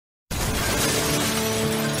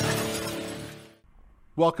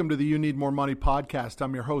Welcome to the You Need More Money podcast.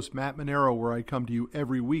 I'm your host, Matt Manero, where I come to you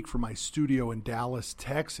every week from my studio in Dallas,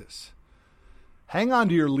 Texas. Hang on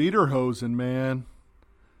to your lederhosen, man.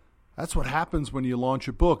 That's what happens when you launch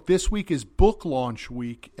a book. This week is book launch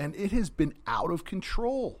week, and it has been out of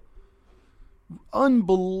control.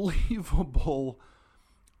 Unbelievable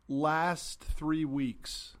last 3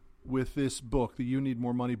 weeks with this book, the You Need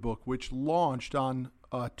More Money book, which launched on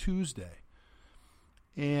Tuesday.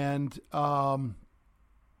 And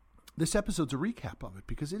this episode's a recap of it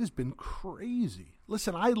because it has been crazy.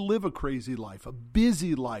 Listen, I live a crazy life, a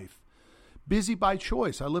busy life. Busy by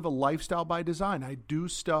choice. I live a lifestyle by design. I do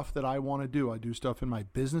stuff that I want to do. I do stuff in my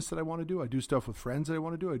business that I want to do. I do stuff with friends that I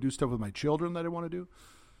want to do. I do stuff with my children that I want to do.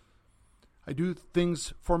 I do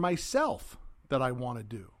things for myself that I want to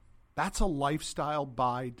do. That's a lifestyle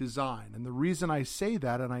by design. And the reason I say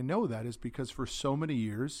that, and I know that, is because for so many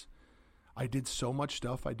years, I did so much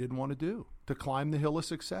stuff I didn't want to do to climb the hill of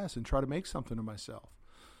success and try to make something of myself.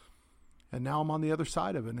 And now I'm on the other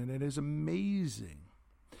side of it, and it is amazing.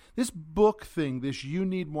 This book thing, this You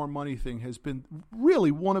Need More Money thing, has been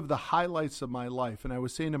really one of the highlights of my life. And I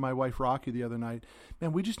was saying to my wife, Rocky, the other night,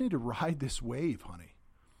 man, we just need to ride this wave, honey.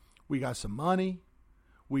 We got some money.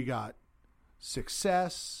 We got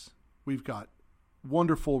success. We've got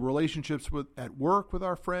wonderful relationships at work with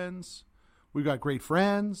our friends. We've got great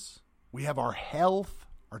friends. We have our health.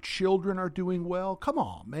 Our children are doing well. Come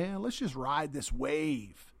on, man. Let's just ride this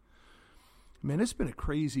wave. Man, it's been a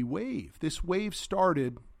crazy wave. This wave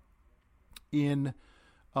started in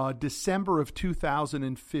December of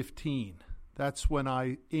 2015. That's when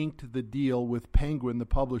I inked the deal with Penguin, the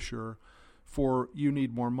publisher, for You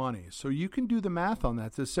Need More Money. So you can do the math on that.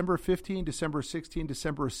 It's December 15, December 16,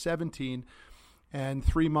 December 17, and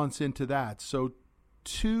 3 months into that. So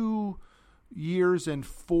 2 years and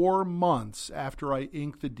 4 months after I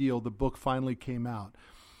inked the deal, the book finally came out.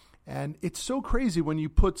 And it's so crazy when you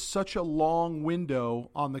put such a long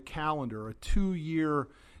window on the calendar, a 2-year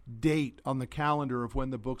date on the calendar of when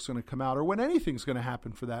the book's going to come out, or when anything's going to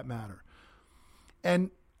happen for that matter.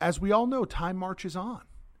 And as we all know, time marches on.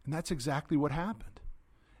 And that's exactly what happened.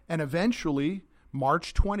 And eventually,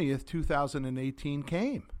 March 20th, 2018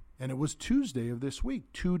 came. And it was Tuesday of this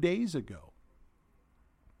week, 2 days ago.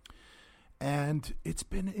 And it's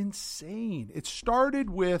been insane. It started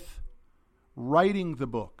with writing the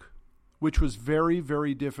book, which was very,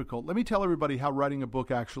 very difficult. Let me tell everybody how writing a book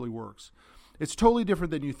actually works. It's totally different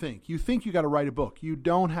than you think. You think you got to write a book. You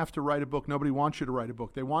don't have to write a book. Nobody wants you to write a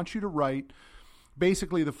book. They want you to write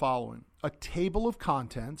basically the following: a table of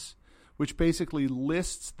contents, which basically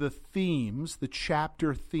lists the themes, the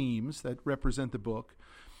chapter themes that represent the book,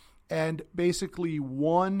 and basically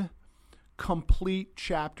one complete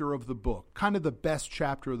chapter of the book, kind of the best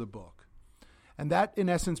chapter of the book. And that, in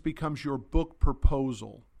essence, becomes your book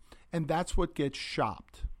proposal. And that's what gets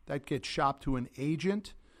shopped. That gets shopped to an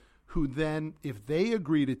agent who then, if they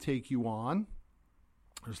agree to take you on,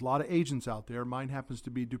 there's a lot of agents out there. Mine happens to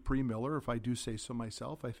be Dupree Miller, if I do say so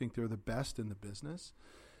myself. I think they're the best in the business.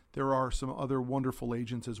 There are some other wonderful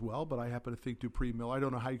agents as well, but I happen to think Dupree Miller. I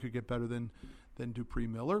don't know how you could get better than Dupree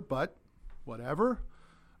Miller, but whatever.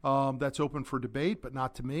 That's open for debate, but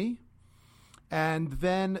not to me. And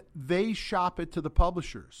then they shop it to the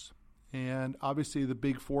publishers. And obviously the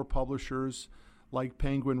big four publishers like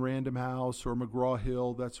Penguin Random House or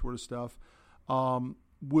McGraw-Hill, that sort of stuff,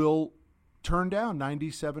 will turn down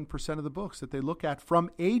 97% of the books that they look at from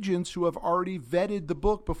agents who have already vetted the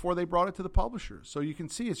book before they brought it to the publishers. So you can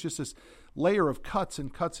see it's just this layer of cuts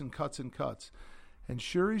and cuts and cuts and cuts. And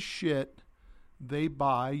sure as shit, they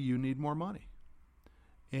buy You Need More Money.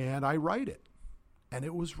 And I write it. And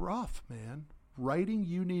it was rough, man. Writing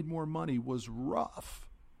You Need More Money was rough.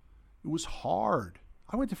 It was hard.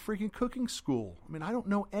 I went to freaking cooking school. I mean, I don't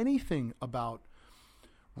know anything about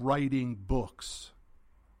writing books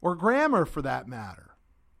or grammar for that matter.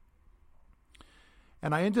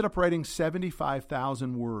 And I ended up writing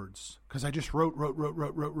 75,000 words because I just wrote.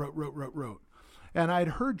 And I'd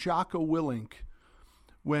heard Jocko Willink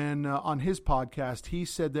when on his podcast, he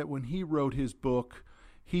said that when he wrote his book,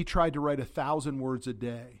 he tried to write 1,000 words a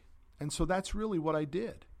day. And so that's really what I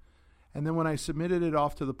did. And then when I submitted it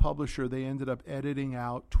off to the publisher, they ended up editing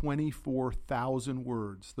out 24,000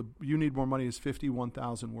 words. The You Need More Money is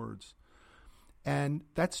 51,000 words. And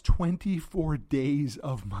that's 24 days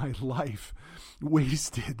of my life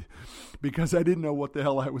wasted because I didn't know what the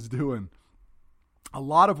hell I was doing. A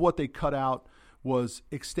lot of what they cut out was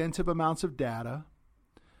extensive amounts of data,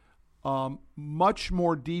 much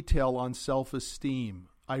more detail on self-esteem.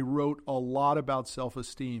 I wrote a lot about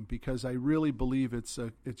self-esteem because I really believe it's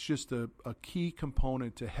just a key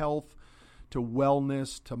component to health, to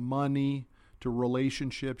wellness, to money, to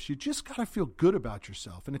relationships. You just got to feel good about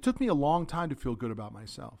yourself. And it took me a long time to feel good about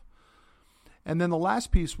myself. And then the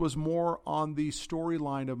last piece was more on the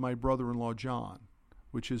storyline of my brother-in-law, John,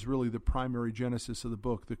 which is really the primary genesis of the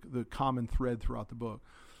book, the common thread throughout the book.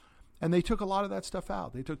 And they took a lot of that stuff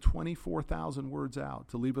out. They took 24,000 words out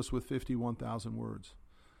to leave us with 51,000 words.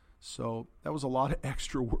 So that was a lot of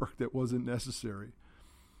extra work that wasn't necessary.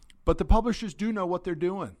 But the publishers do know what they're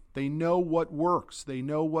doing. They know what works. They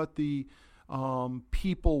know what the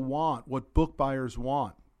people want, what book buyers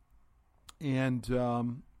want. And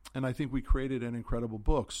I think we created an incredible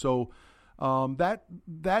book. So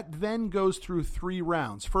that then goes through 3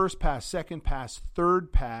 rounds. First pass, second pass,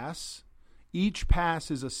 third pass. Each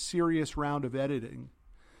pass is a serious round of editing.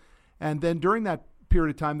 And then during that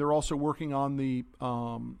period of time, they're also working on the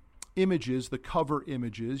images, the cover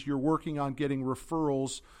images. You're working on getting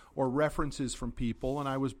referrals or references from people. And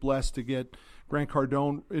I was blessed to get Grant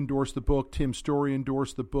Cardone endorsed the book, Tim Story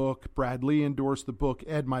endorsed the book, Brad Lee endorsed the book,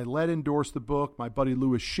 Ed Milet endorsed the book, my buddy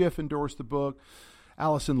Louis Schiff endorsed the book,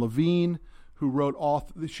 Allison Levine, who wrote,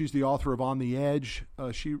 she's the author of On the Edge,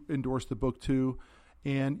 she endorsed the book too.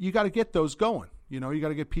 And you got to get those going. You got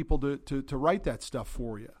to get people to write that stuff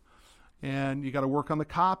for you. And you got to work on the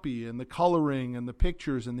copy and the coloring and the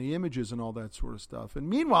pictures and the images and all that sort of stuff. And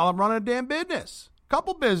meanwhile, I'm running a damn business,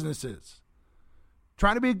 couple businesses,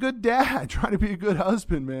 trying to be a good dad, trying to be a good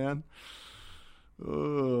husband, man.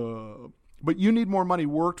 But You Need More Money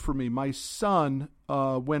worked for me. My son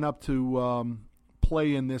went up to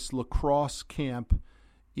play in this lacrosse camp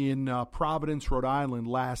in Providence, Rhode Island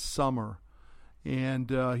last summer.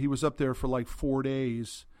 And he was up there for like 4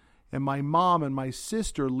 days. And my mom and my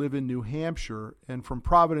sister live in New Hampshire. And from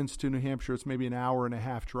Providence to New Hampshire, it's maybe an hour and a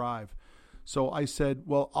half drive. So I said,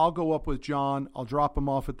 well, I'll go up with John. I'll drop him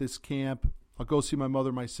off at this camp. I'll go see my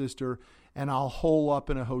mother, my sister, and I'll hole up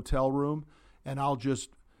in a hotel room. And I'll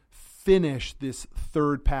just finish this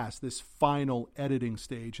third pass, this final editing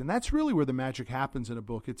stage. And that's really where the magic happens in a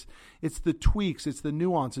book. It's the tweaks, it's the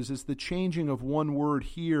nuances, it's the changing of one word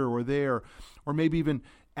here or there, or maybe even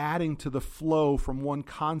adding to the flow from one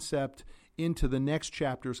concept into the next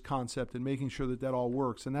chapter's concept and making sure that all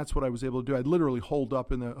works. And that's what I was able to do. I'd literally holed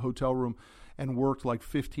up in the hotel room and worked like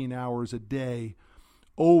 15 hours a day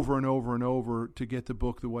over and over and over to get the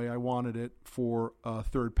book the way I wanted it for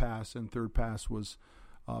Third Pass. And Third Pass was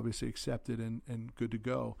obviously accepted and good to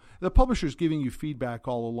go. The publisher's giving you feedback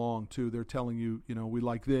all along too. They're telling you, we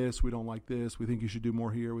like this, we don't like this, we think you should do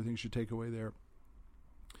more here, we think you should take away there.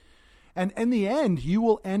 And in the end, you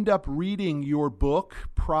will end up reading your book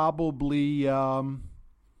probably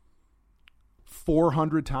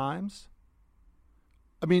 400 times.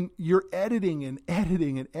 I mean, you're editing and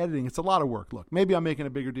editing and editing. It's a lot of work. Look, maybe I'm making a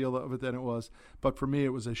bigger deal of it than it was, but for me, it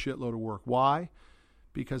was a shitload of work. Why?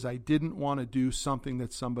 Because I didn't want to do something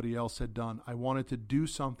that somebody else had done. I wanted to do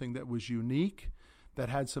something that was unique, that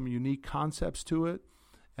had some unique concepts to it,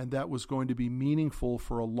 and that was going to be meaningful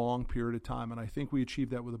for a long period of time. And I think we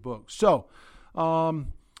achieved that with the book. So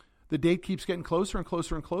the date keeps getting closer and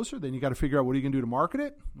closer and closer. Then you got to figure out what are you going to do to market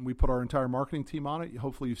it. And we put our entire marketing team on it.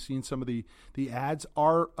 Hopefully you've seen some of the ads.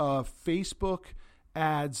 Our Facebook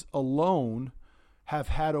ads alone have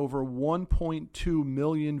had over 1.2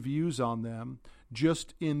 million views on them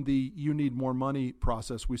just in the You Need More Money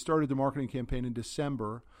process. We started the marketing campaign in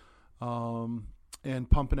December.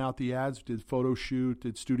 And pumping out the ads, did photo shoot,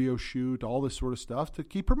 did studio shoot, all this sort of stuff to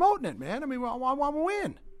keep promoting it, man. I mean, I want to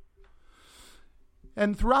win.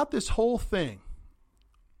 And throughout this whole thing,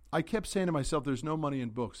 I kept saying to myself, there's no money in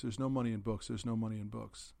books, there's no money in books, there's no money in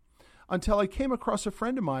books. Until I came across a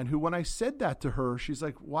friend of mine who, when I said that to her, she's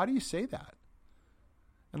like, why do you say that?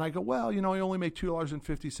 And I go, well, I only make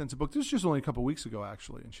 $2.50 a book. This was just only a couple of weeks ago,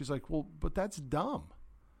 actually. And she's like, well, but that's dumb.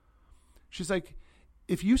 She's like,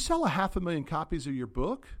 if you sell 500,000 copies of your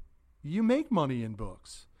book, you make money in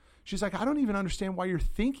books. She's like, I don't even understand why you're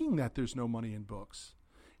thinking that there's no money in books.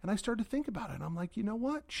 And I started to think about it. And I'm like, you know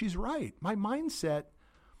what? She's right. My mindset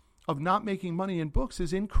of not making money in books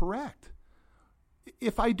is incorrect.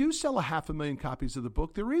 If I do sell 500,000 copies of the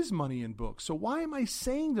book, there is money in books. So why am I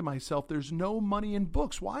saying to myself there's no money in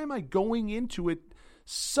books? Why am I going into it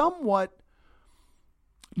somewhat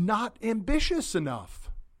not ambitious enough?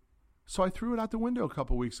 So I threw it out the window a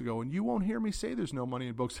couple weeks ago, and you won't hear me say there's no money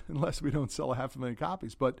in books unless we don't sell 500,000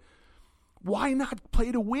 copies. But why not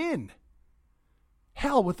play to win?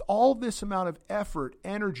 Hell, with all this amount of effort,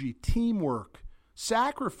 energy, teamwork,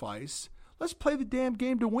 sacrifice, let's play the damn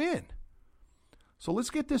game to win. So let's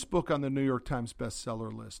get this book on the New York Times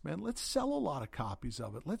bestseller list, man. Let's sell a lot of copies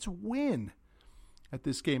of it. Let's win. at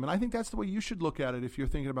this game. And I think that's the way you should look at it if you're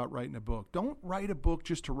thinking about writing a book. Don't write a book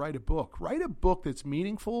just to write a book. Write a book that's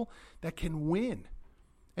meaningful, that can win.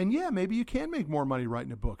 And yeah, maybe you can make more money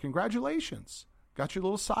writing a book. Congratulations. Got your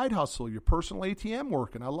little side hustle, your personal ATM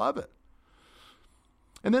working. I love it.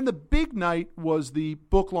 And then the big night was the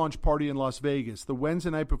book launch party in Las Vegas. The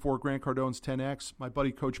Wednesday night before Grant Cardone's 10X, my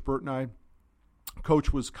buddy Coach Burt and I,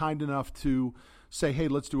 Coach was kind enough to say, hey,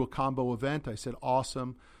 let's do a combo event. I said,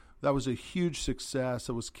 awesome. That was a huge success.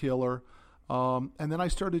 It was killer. And then I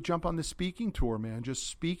started to jump on the speaking tour, man, just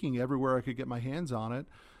speaking everywhere I could get my hands on it,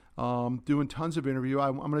 doing tons of interview.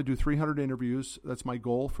 I'm going to do 300 interviews. That's my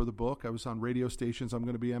goal for the book. I was on radio stations. I'm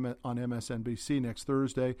going to be on MSNBC next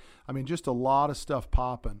Thursday. I mean, just a lot of stuff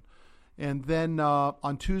popping. And then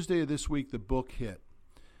on Tuesday of this week, the book hit.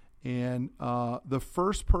 And the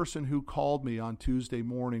first person who called me on Tuesday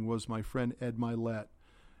morning was my friend Ed Milet.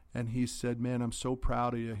 And he said, man, I'm so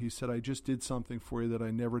proud of you. He said, I just did something for you that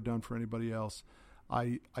I never done for anybody else.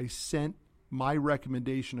 I sent my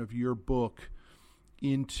recommendation of your book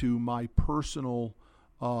into my personal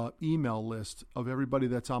email list of everybody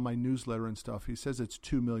that's on my newsletter and stuff. He says it's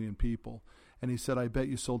 2 million people. And he said, I bet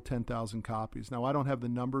you sold 10,000 copies. Now, I don't have the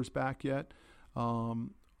numbers back yet.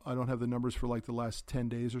 I don't have the numbers for like the last 10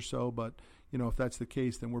 days or so, but you know, if that's the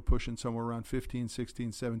case, then we're pushing somewhere around 15,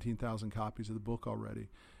 16, 17,000 copies of the book already.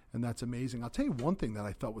 And that's amazing. I'll tell you one thing that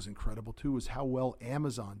I thought was incredible too was how well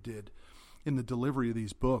Amazon did in the delivery of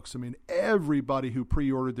these books. I mean, everybody who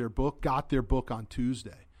pre-ordered their book got their book on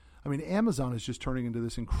Tuesday. I mean, Amazon is just turning into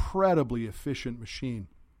this incredibly efficient machine.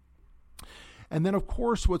 And then, of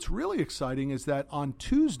course, what's really exciting is that on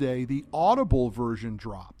Tuesday, the Audible version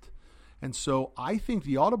dropped. And so I think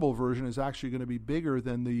the Audible version is actually going to be bigger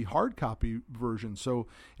than the hard copy version. So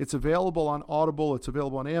it's available on Audible. It's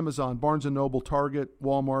available on Amazon, Barnes & Noble, Target,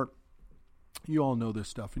 Walmart. You all know this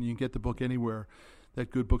stuff, and you can get the book anywhere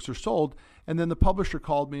that good books are sold. And then the publisher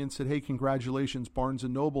called me and said, hey, congratulations, Barnes &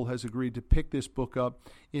 Noble has agreed to pick this book up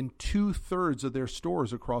in 2/3 of their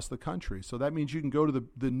stores across the country. So that means you can go to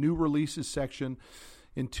the new releases section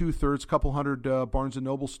in 2/3, a couple hundred Barnes &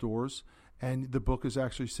 Noble stores, and the book is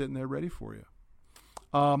actually sitting there ready for you.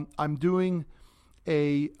 I'm doing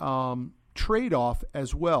a trade-off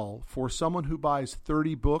as well for someone who buys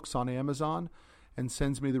 30 books on Amazon and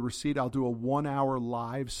sends me the receipt. I'll do a 1-hour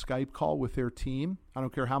live Skype call with their team. I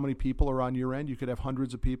don't care how many people are on your end. You could have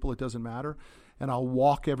hundreds of people. It doesn't matter. And I'll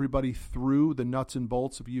walk everybody through the nuts and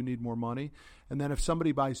bolts of You Need More Money. And then if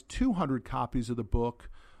somebody buys 200 copies of the book,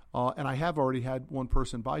 and I have already had one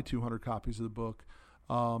person buy 200 copies of the book,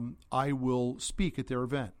 I will speak at their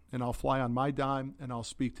event, and I'll fly on my dime, and I'll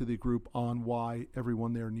speak to the group on why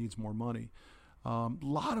everyone there needs more money. A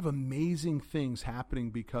lot of amazing things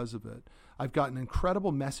happening because of it. I've gotten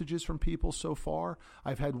incredible messages from people so far.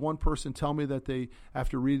 I've had one person tell me that they,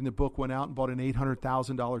 after reading the book, went out and bought an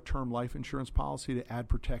 $800,000 term life insurance policy to add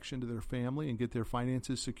protection to their family and get their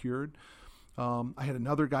finances secured. I had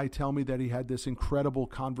another guy tell me that he had this incredible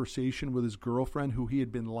conversation with his girlfriend who he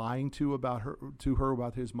had been lying to her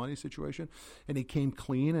about his money situation, and he came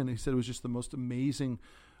clean, and he said it was just the most amazing,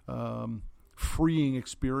 freeing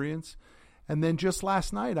experience. And then just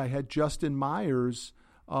last night, I had Justin Myers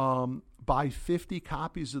buy 50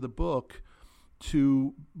 copies of the book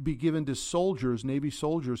to be given to soldiers, Navy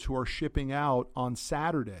soldiers, who are shipping out on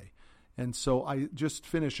Saturday. And so I just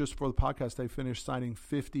finished, just for the podcast, I finished signing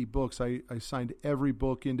 50 books. I signed every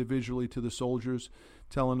book individually to the soldiers,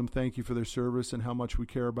 telling them thank you for their service and how much we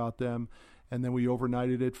care about them. And then we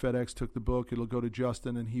overnighted it. FedEx took the book. It'll go to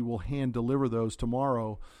Justin, and he will hand deliver those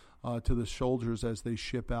tomorrow to the soldiers as they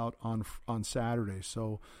ship out on Saturday.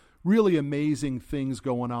 So really amazing things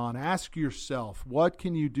going on. Ask yourself, what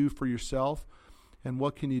can you do for yourself? And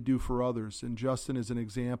what can you do for others? And Justin is an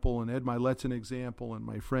example, and Ed Milet's an example, and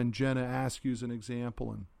my friend Jenna Askew's an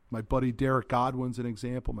example, and my buddy Derek Godwin's an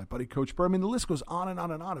example, my buddy Coach Burr. I mean, the list goes on and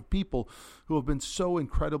on and on of people who have been so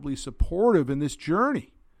incredibly supportive in this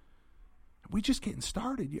journey. We're just getting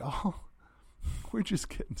started, y'all. We're just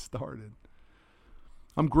getting started.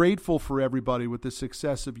 I'm grateful for everybody with the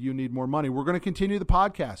success of You Need More Money. We're going to continue the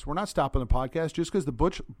podcast. We're not stopping the podcast just because the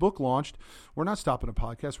book launched. We're not stopping the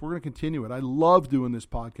podcast. We're going to continue it. I love doing this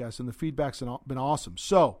podcast, and the feedback's been awesome.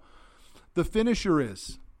 So the finisher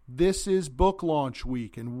is, this is book launch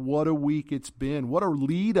week, and what a week it's been. What a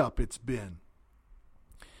lead up it's been.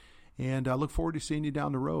 And I look forward to seeing you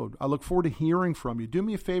down the road. I look forward to hearing from you. Do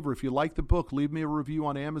me a favor. If you like the book, leave me a review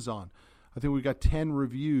on Amazon. I think we got 10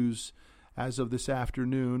 reviews as of this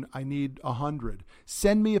afternoon. I need 100.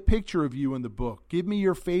 Send me a picture of you in the book. Give me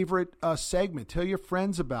your favorite segment. Tell your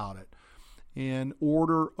friends about it. And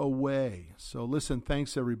order away. So listen,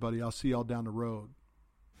 thanks everybody. I'll see y'all down the road.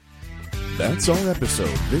 That's our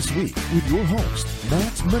episode this week with your host,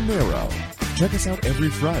 Matt Manero. Check us out every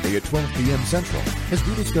Friday at 12 p.m. Central as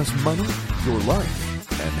we discuss money, your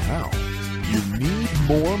life, and how you need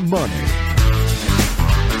more money.